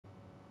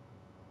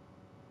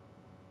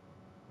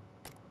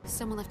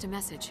Someone left a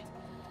message.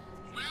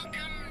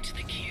 Welcome to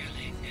the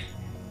Kierling,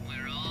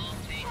 where all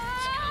things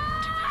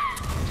come to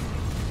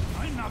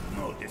an end. I not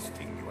know this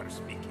thing you are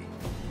speaking.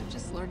 I'm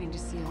just learning to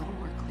see a little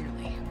more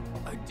clearly.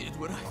 I did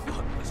what I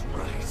thought was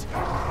right.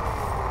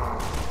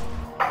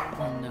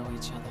 We'll know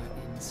each other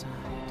inside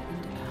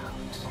and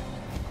out.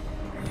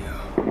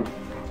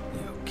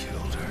 You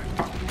killed her.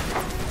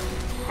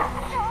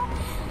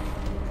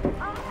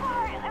 I'm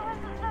sorry, I was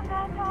just a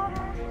bad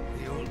daughter.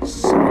 The old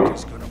saint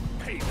is gonna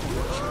pay for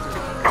what she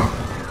did.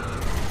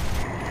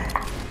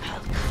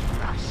 I'll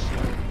crush you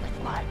with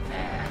my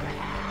bare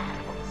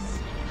hands.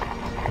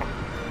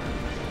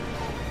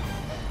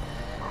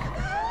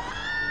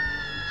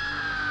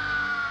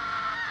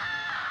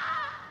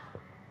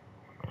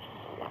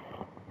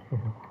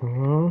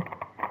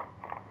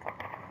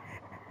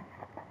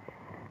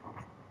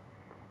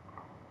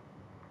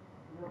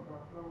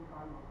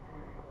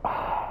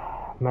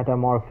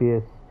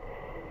 Metamorphosis,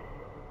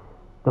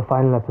 the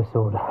final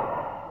episode.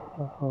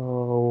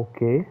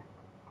 Okay.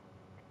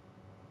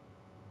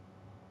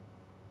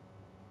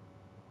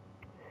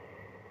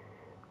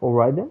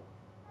 Alright then.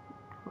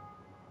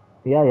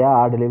 Yeah,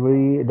 our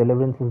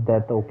deliverance is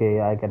death. Okay,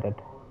 I get it.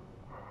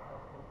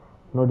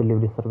 No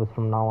delivery service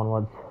from now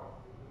onwards.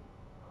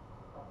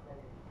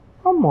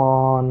 Come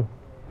on.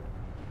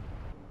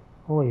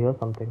 Oh, here's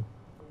something.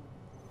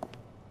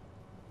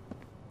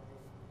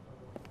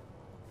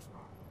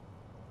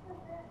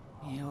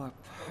 You're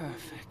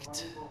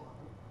perfect.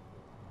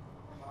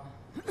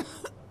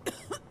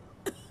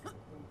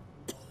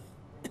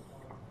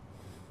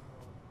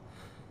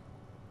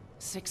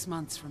 Six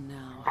months from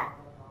now,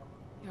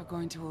 you're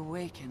going to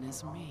awaken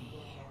as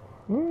me.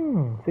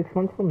 6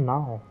 months from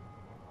now.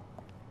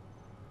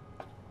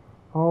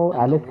 Oh,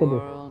 And Alice the could.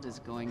 world is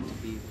going to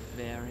be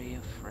very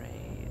afraid.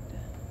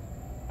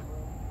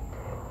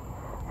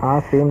 हाँ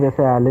same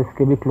जैसे Alice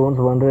के भी clones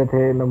बन रहे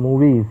थे in the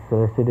movies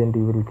resident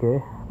evil के.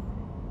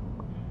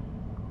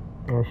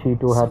 She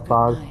too So had good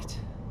passed. night,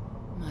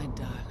 my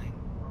darling.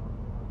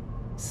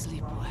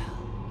 Sleep well.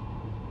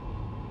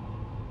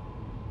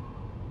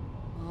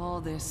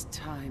 All this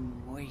time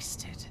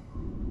wasted.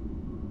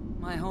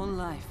 My whole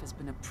life has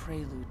been a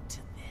prelude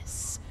to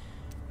this.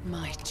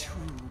 My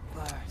true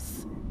birth.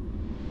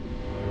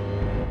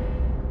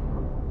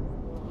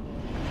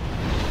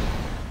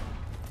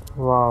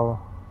 Wow,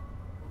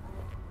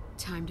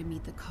 Time to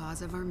meet the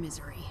cause of our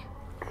misery.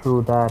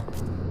 true that.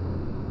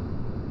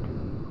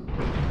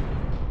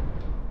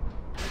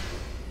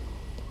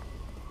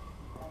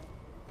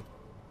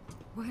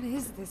 What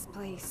is this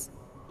place?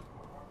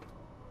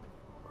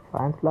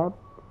 Science lab.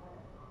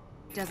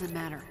 Doesn't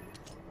matter.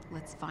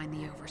 Let's find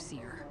the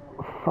overseer.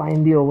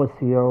 Find the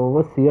overseer.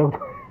 Overseer.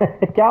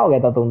 क्या हो गया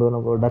था तुम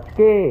दोनों को Dutch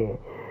के?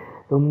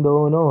 तुम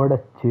दोनों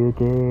डच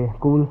के.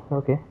 Cool.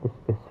 Okay. This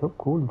is so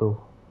cool though.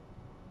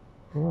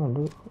 Yeah,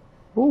 dude.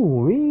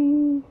 Ooh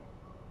wee.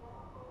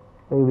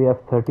 We have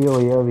 30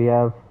 over here. We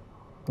have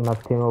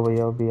nothing over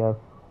here. We have.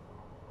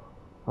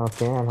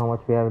 Okay, and how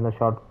much we have in the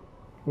shot?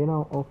 You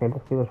know. Okay,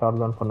 let's keep the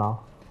shotgun for now.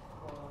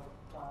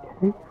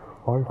 Can we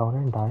fall down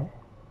and die?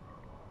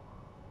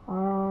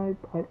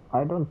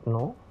 I don't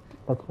know.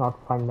 Let's not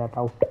find that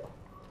out.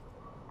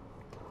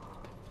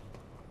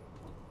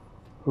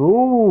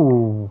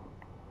 Ooh.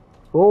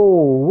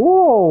 Oh,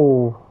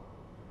 whoa.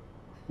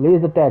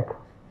 Laser tag.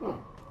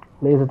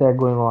 Laser tag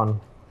going on.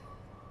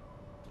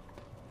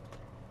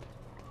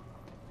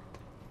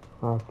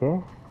 Okay.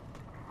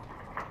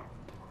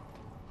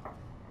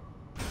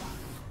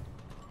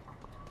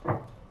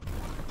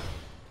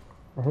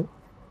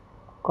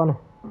 कौन है?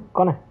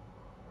 कौन है?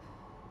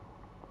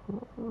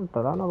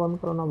 डराना बंद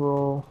करो ना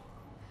bro.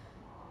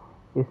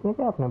 इसमें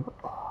क्या आपने?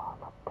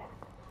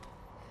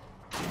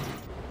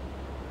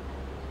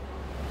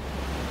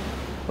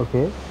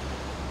 Okay.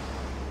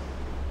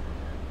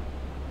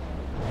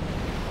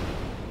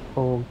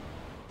 Oh.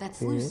 That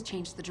sluice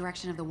changed the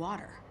direction of the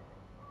water.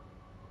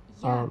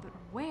 Yeah, but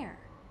where?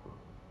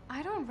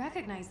 I don't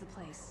recognize the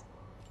place.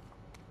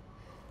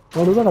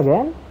 Can I do that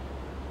again?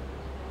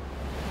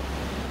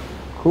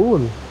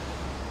 Cool.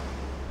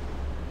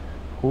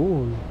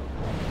 Cool.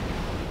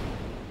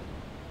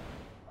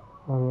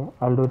 Okay,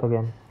 I'll do it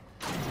again.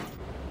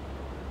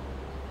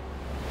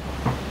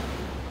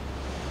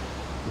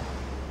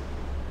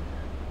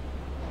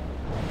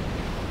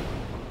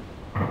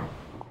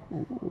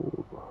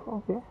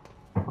 Okay.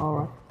 All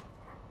right.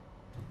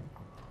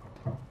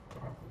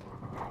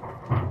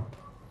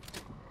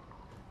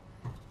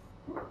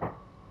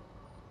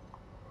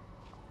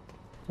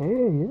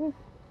 Hey, yes.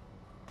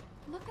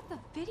 Look at the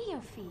video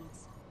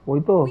feeds.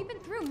 वही तो. We've been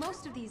through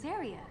most of these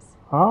areas.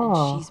 And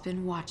हाँ. she's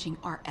been watching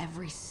our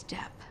every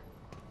step.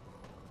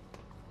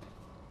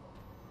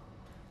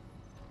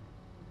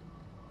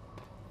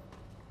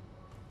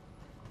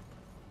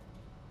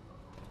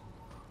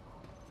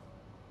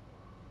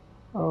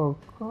 Oh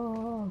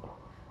God.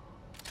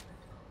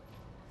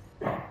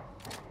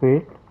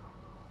 Failed.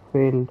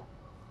 Failed.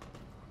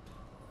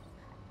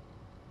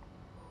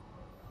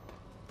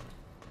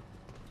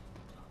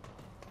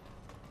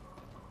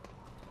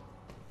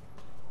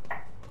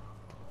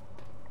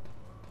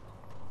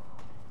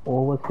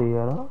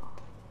 overseer हाँ?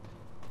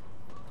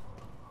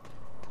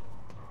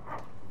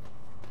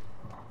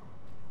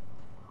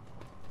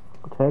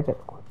 कुछ है क्या?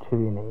 कुछ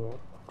भी नहीं है.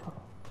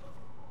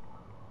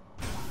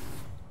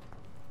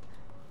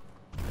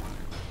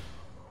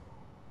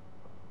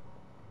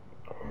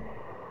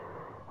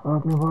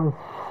 अपने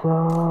पास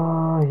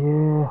ये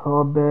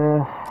herb है.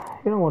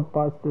 You know what?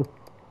 Pass this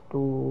to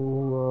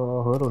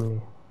her only.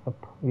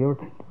 Yep.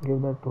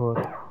 Give that to her.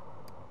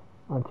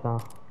 अच्छा.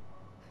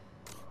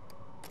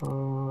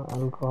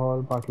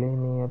 Alcohol partly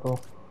नहीं है तो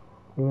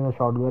give me the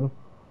shotgun.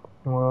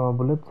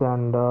 Bullets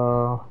and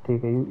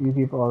ठीक है. You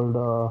keep all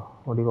the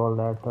what do you call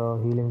that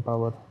healing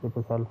power with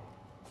yourself.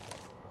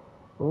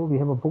 Oh, we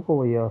have a book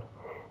over here.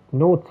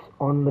 Notes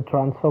on the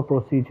transfer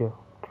procedure.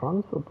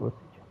 Transfer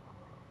procedure.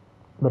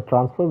 The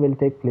transfer will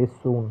take place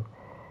soon,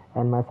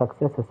 and my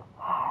success is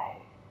high.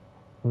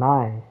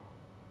 Nigh.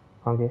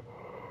 Okay.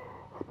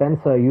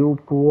 Spencer, you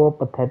poor,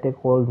 pathetic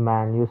old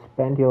man. You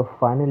spent your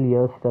final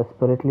years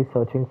desperately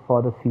searching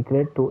for the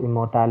secret to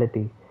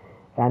immortality,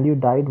 and you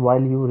died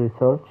while your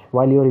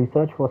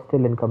research was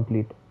still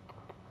incomplete.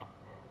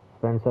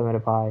 Spencer, mere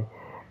bhai.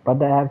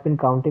 But I have been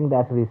counting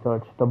that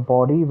research. The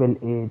body will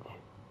age.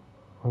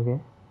 Okay.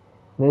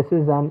 This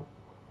is an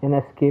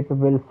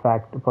inescapable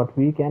fact, but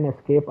we can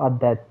escape our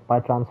death by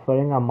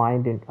transferring our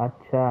mind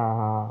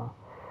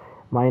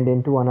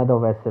into another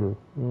vessel.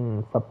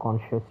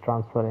 Subconscious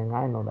transferring.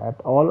 I know that.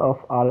 All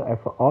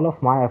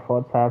of my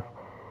efforts have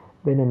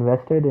been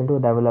invested into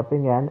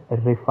developing and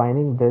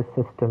refining this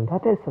system.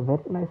 That is a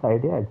very nice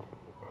idea, actually.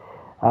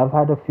 I've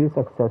had a few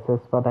successes,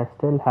 but I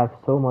still have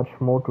so much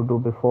more to do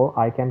before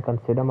I can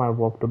consider my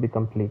work to be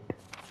complete.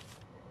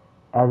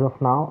 As of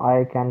now,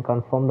 I can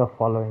confirm the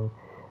following.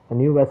 A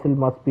new vessel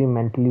must be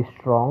mentally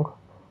strong,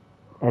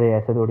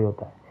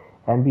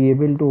 and be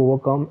able to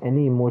overcome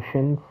any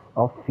emotions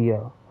of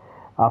fear.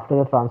 After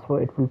the transfer,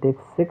 it will take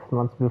 6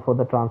 months before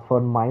the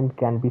transferred mind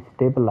can be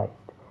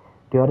stabilized.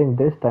 During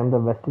this time, the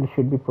vessel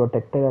should be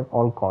protected at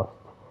all costs.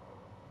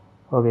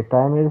 Okay,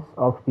 time is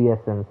of the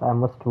essence. I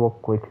must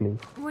work quickly.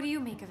 What do you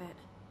make of it?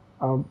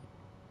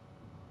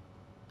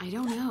 I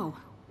don't know.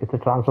 It's a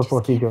transfer I just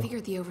procedure. can't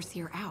figure the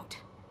overseer out.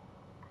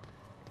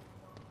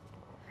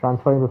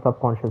 Transferring the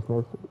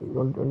subconsciousness.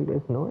 Don't you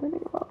guys know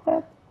anything about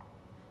that?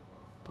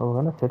 I'm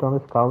gonna sit on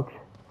this couch,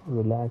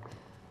 relax.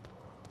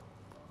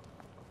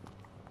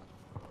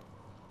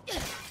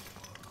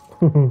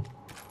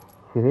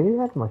 She really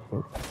had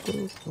machines.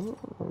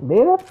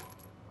 There?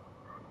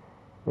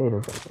 Wait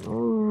a second.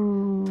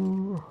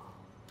 Ooh.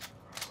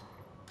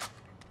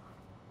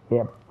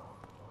 Yep.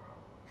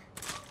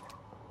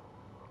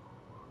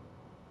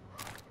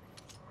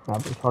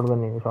 Shotgun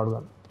नहीं है.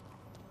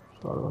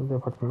 Shotgun से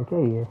फटने क्या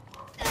ही है.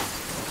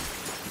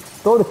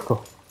 तोड़ इसको.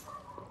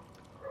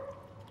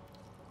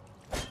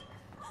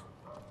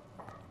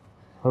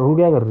 और वो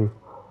क्या कर रही है?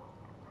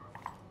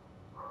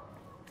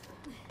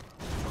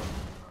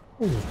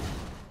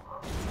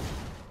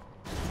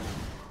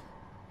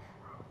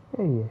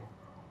 ये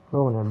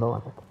 2 मिनट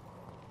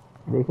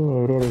देखेंगे.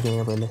 एरिया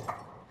देखेंगे पहले.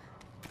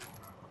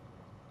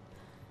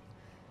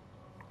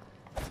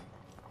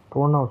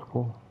 तोड़ना उसको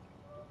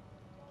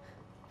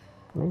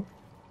नहीं.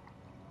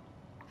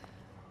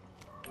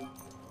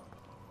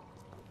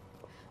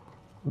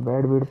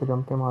 बेड पे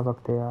जमते मार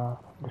सकते यार.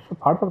 इसको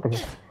फाड़ सकते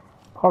क्या?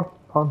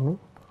 फाड़ नहीं.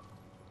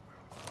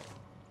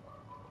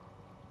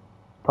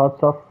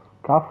 Thoughts of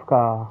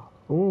Kafka.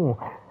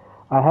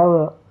 I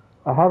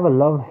have a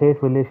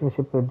love-hate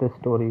relationship with this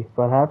story.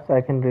 Perhaps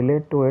I can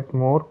relate to it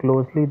more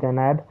closely than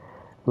I'd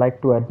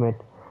like to admit.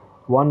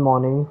 One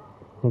morning,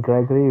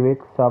 Gregory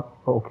wakes up.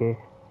 Okay.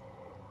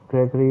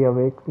 Gregory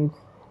awakens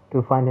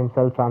to find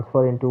himself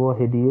transferred into a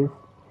hideous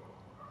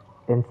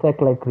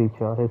insect-like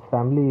creature. His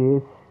family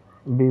is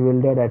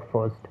bewildered at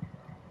first,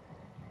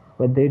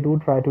 but they do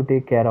try to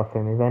take care of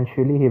him.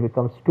 Eventually, he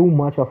becomes too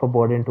much of a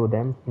burden to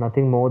them,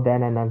 nothing more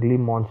than an ugly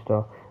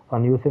monster, a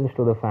nuisance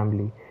to the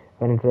family.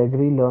 When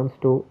Gregory learns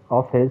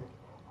of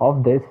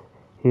this,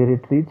 he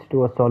retreats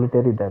to a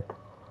solitary death.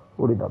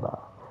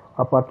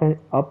 Up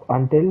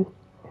until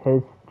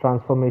his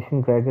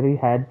transformation, Gregory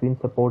had been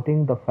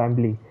supporting the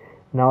family.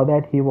 Now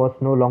that he was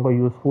no longer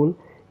useful,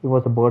 he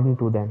was a burden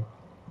to them.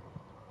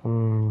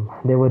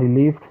 They were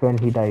relieved when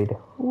he died.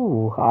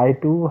 I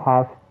too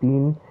have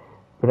been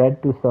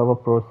bred to serve a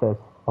purpose.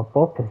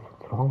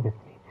 What's wrong with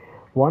me?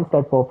 Once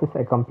that purpose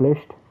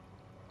accomplished,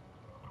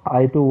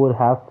 I too would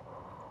have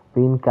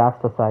been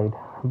cast aside,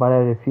 but I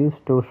refuse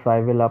to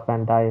shrivel up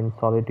and die in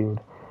solitude.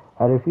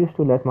 I refuse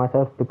to let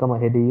myself become a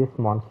hideous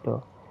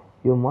monster.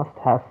 You must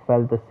have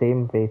felt the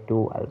same way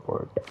too,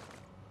 Albert.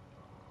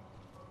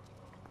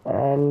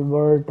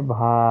 Albert,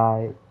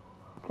 bhai,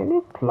 can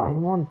you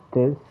climb on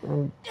this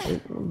and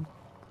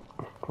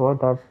destroy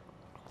that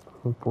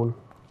pool?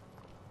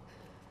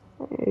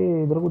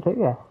 इधर कुछ है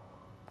क्या?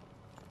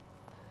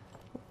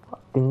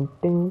 टिंग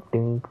टिंग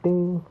टिंग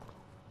टिंग.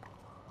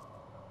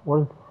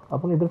 और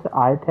अपन इधर से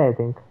आए थे, आई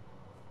थिंक.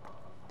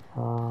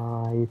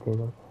 हाँ, ये थे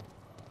इधर.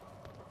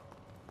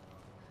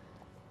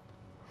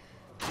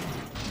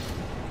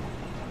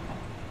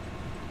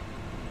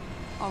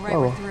 All right,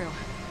 we're through.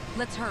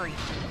 Let's hurry.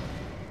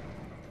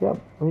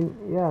 Yep. I mean,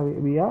 yeah,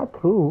 we are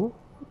through.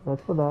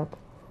 That's for that.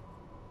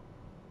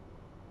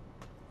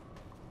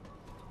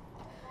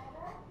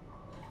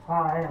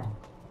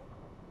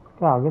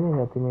 क्या आगे नहीं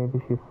जाती? Maybe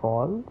she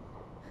falls.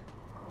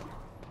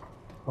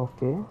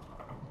 Okay.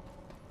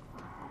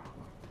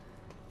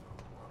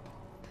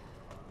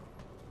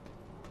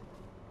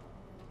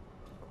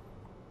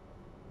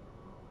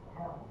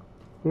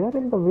 We are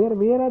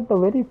at the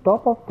very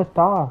top of the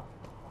tower.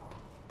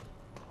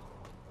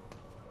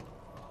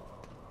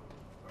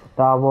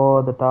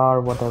 The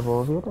tower,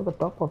 whatever. We are at the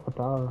top of the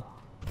tower.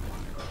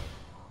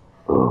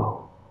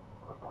 Oh,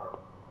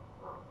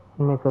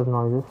 it makes us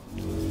noises.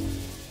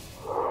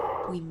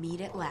 We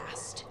meet at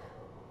last.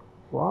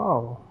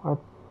 Wow.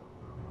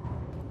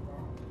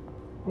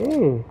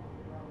 Hey.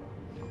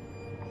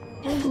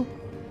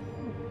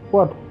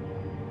 What?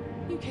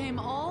 You came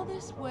all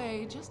this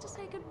way just to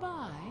say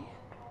goodbye?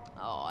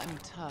 Oh, I'm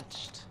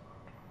touched.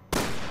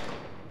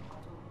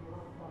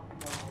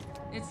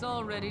 It's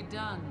already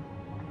done.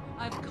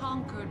 I've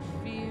conquered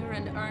fear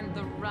and earned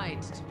the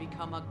right to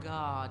become a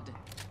god.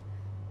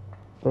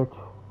 Bitch.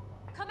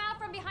 Come out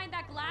from behind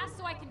that glass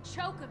so I can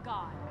choke a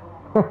god.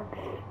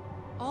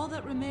 All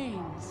that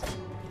remains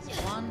is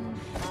one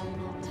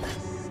final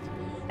test.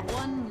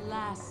 One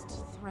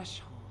last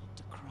threshold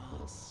to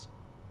cross.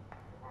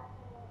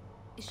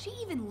 Is she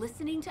even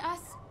listening to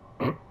us?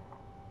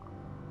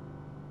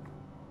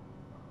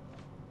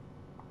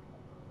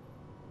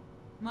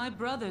 My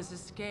brother's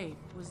escape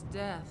was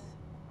death.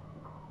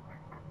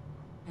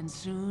 And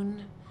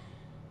soon,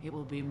 it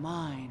will be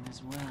mine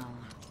as well.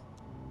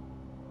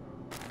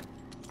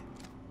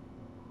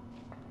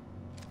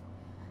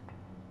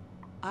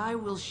 I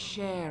will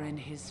share in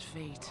his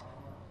fate,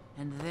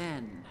 and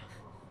then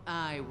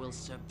I will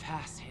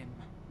surpass him.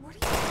 What are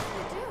you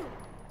going to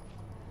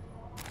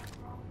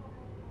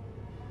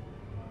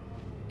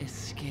do?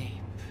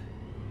 Escape.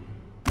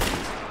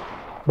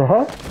 The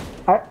hell?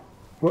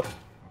 What?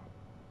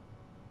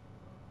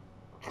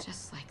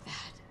 Just like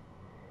that.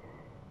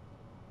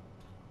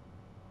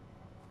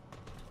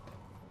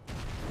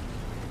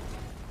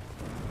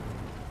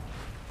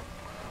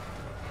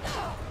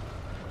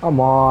 Come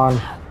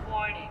on.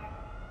 Warning.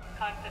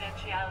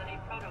 Confidentiality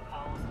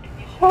protocols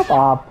initiated. Shut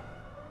up.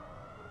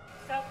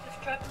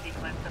 Self-destruct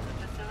sequence of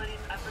the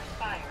facility's upper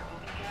spire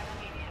will begin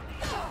immediately.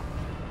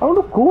 I want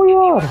to go If you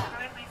are here.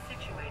 currently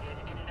situated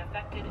in an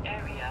affected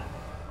area,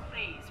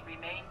 please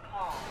remain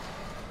calm.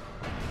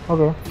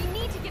 Okay. We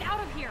need to get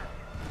out of here.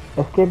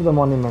 Escape the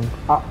monument.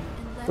 And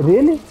let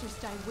Really? the answers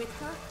die with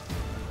her?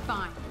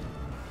 Fine.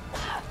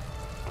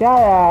 क्या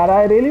यार?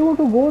 I really want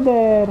to go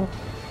there.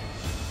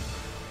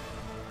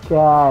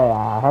 क्या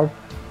यार?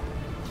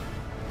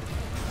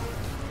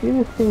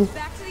 Seriously?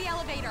 Back to the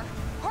elevator.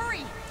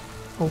 Hurry.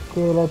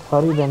 Okay, let's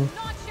hurry then.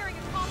 Not sharing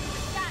a coffee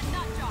with that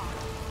nut job.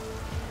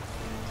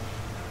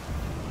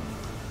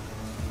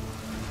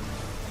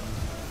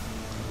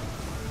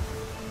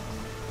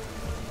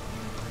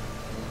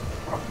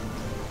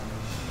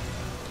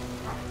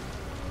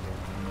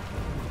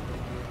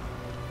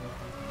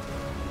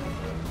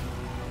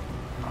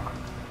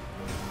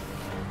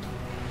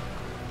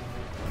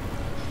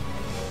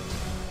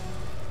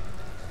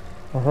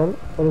 The hell?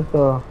 Where is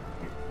the...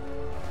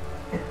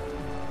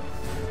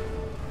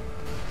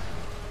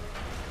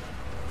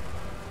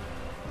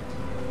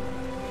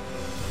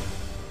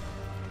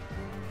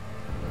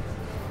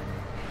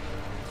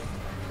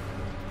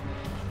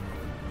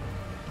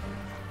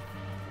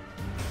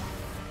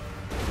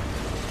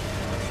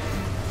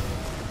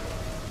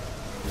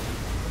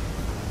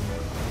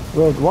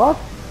 Wait, what?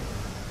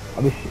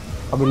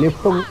 अभी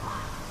lift तो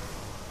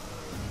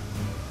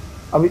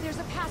अभी There's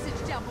a passage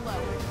down below.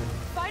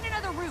 Find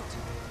another route.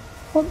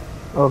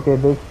 okay,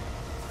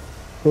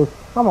 this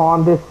come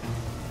on, this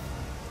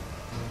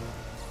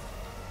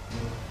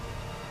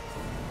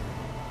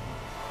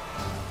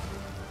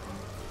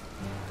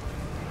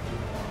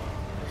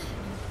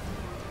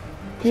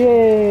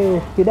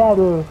yay,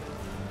 skedaddle.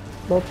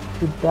 Let's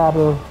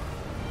skedaddle.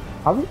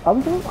 Are we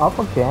going up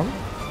again?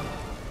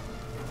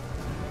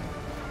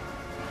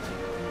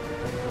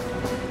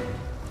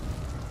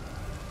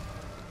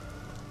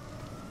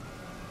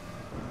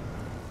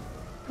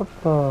 What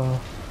the?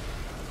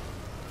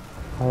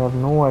 I have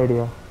no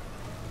idea.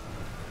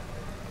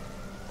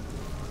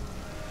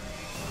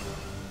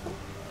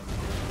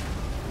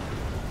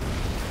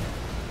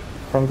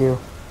 Thank you.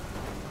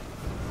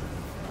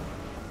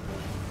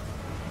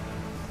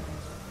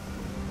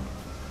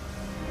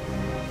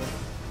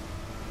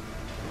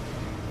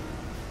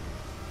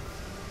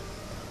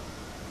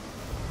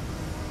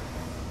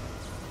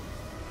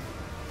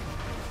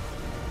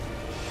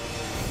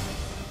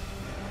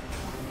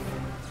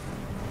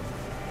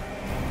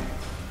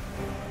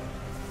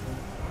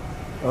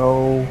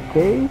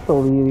 Okay, so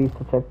we reached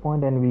the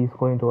checkpoint and we're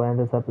going to end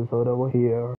this episode over here.